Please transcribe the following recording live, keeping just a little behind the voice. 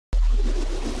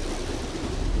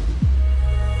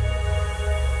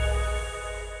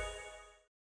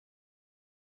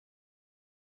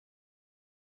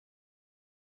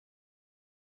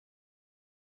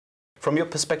From your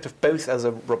perspective, both as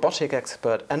a robotic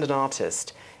expert and an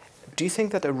artist, do you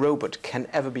think that a robot can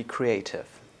ever be creative?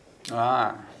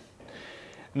 No,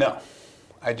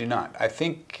 I do not. I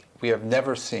think we have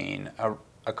never seen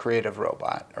a creative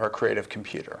robot or a creative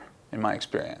computer, in my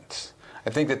experience.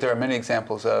 I think that there are many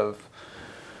examples of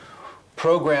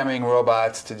programming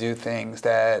robots to do things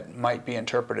that might be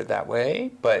interpreted that way,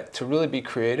 but to really be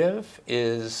creative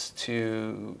is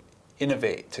to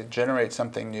innovate, to generate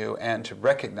something new, and to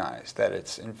recognize that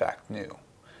it's in fact new.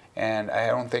 And I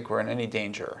don't think we're in any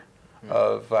danger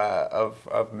of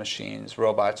machines,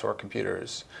 robots, or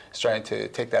computers starting to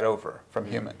take that over from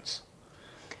humans.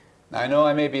 Now, I know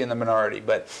I may be in the minority,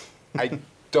 but I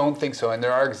don't think so. And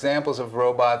there are examples of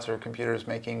robots or computers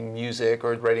making music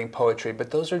or writing poetry, but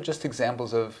those are just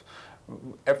examples of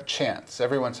chance.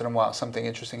 Every once in a while something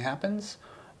interesting happens,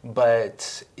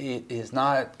 but it is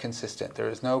not consistent. There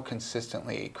is no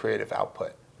consistently creative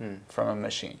output from a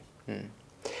machine.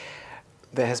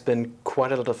 There has been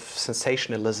quite a lot of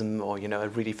sensationalism or, a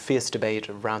really fierce debate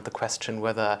around the question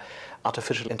whether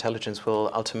artificial intelligence will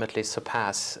ultimately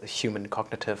surpass human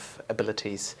cognitive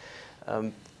abilities.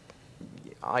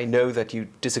 I know that you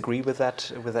disagree with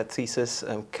that thesis.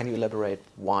 Can you elaborate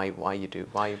why you do?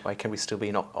 Why can we still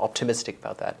be optimistic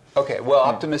about that? Okay, well,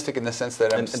 optimistic in the sense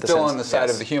that I'm still on the side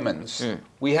of the humans.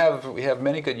 We have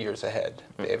many good years ahead,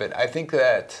 David. I think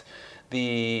that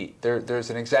there's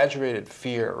an exaggerated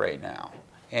fear right now,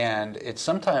 and it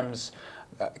sometimes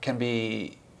can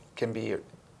be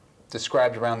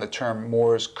described around the term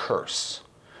Moore's curse,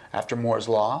 after Moore's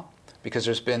law, because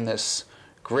there's been this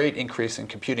great increase in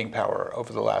computing power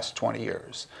over the last 20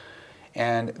 years.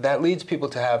 And that leads people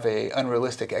to have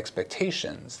unrealistic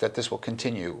expectations that this will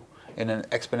continue in an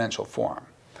exponential form.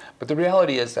 But the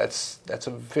reality is that's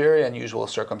a very unusual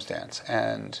circumstance,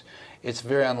 and it's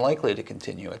very unlikely to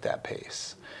continue at that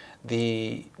pace.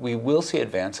 We will see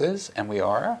advances, and we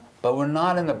are, but we're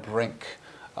not in the brink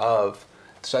of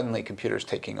suddenly computers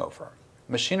taking over.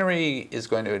 Machinery is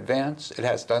going to advance. It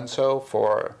has done so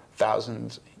for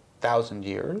thousand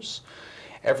years.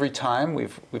 Every time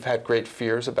we've had great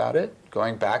fears about it,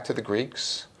 going back to the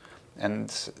Greeks, and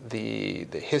the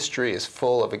history is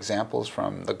full of examples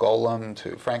from the Golem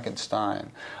to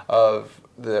Frankenstein of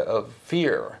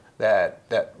fear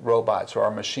that robots or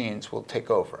our machines will take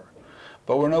over.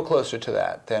 But we're no closer to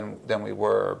that than we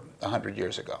were 100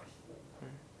 years ago.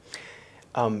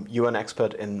 You're an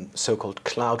expert in so-called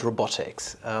cloud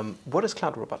robotics. What is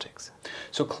cloud robotics?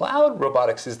 So cloud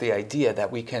robotics is the idea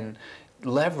that we can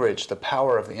leverage the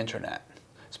power of the internet,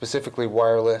 specifically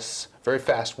wireless, very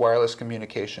fast wireless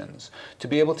communications, to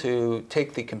be able to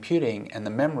take the computing and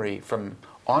the memory from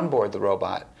onboard the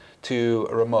robot to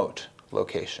a remote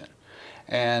location.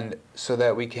 And so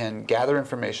that we can gather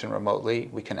information remotely,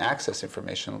 we can access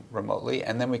information remotely,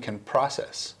 and then we can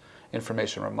process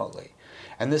information remotely.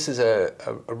 And this is a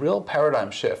real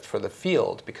paradigm shift for the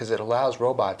field because it allows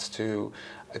robots to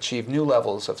achieve new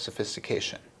levels of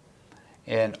sophistication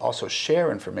and also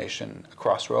share information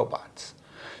across robots.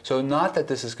 So not that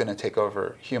this is going to take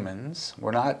over humans,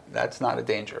 that's not a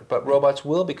danger, but robots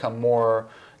will become more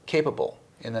capable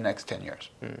in the next 10 years.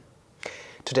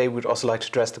 Today we'd also like to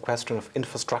address the question of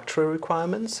infrastructure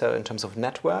requirements, so in terms of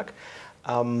network.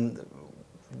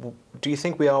 Do you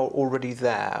think we are already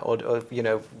there, or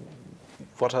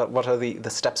what are the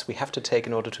steps we have to take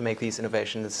in order to make these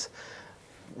innovations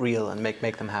real and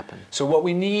make them happen? So what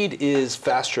we need is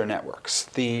faster networks.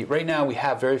 Right now we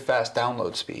have very fast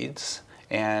download speeds,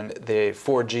 and the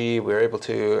 4G, we're able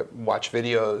to watch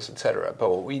videos, etc. But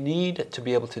what we need to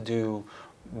be able to do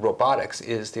robotics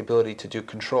is the ability to do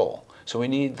control. So we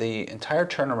need the entire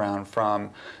turnaround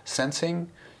from sensing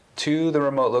to the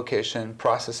remote location,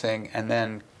 processing, and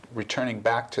then returning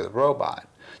back to the robot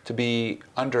to be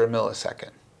under a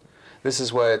millisecond. This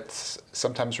is what's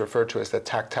sometimes referred to as the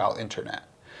tactile internet.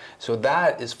 So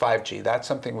that is 5G. That's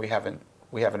something we haven't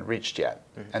reached yet.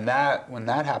 And when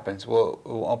that happens, we'll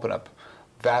open up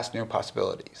vast new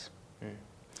possibilities.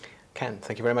 Ken,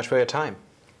 thank you very much for your time.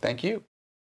 Thank you.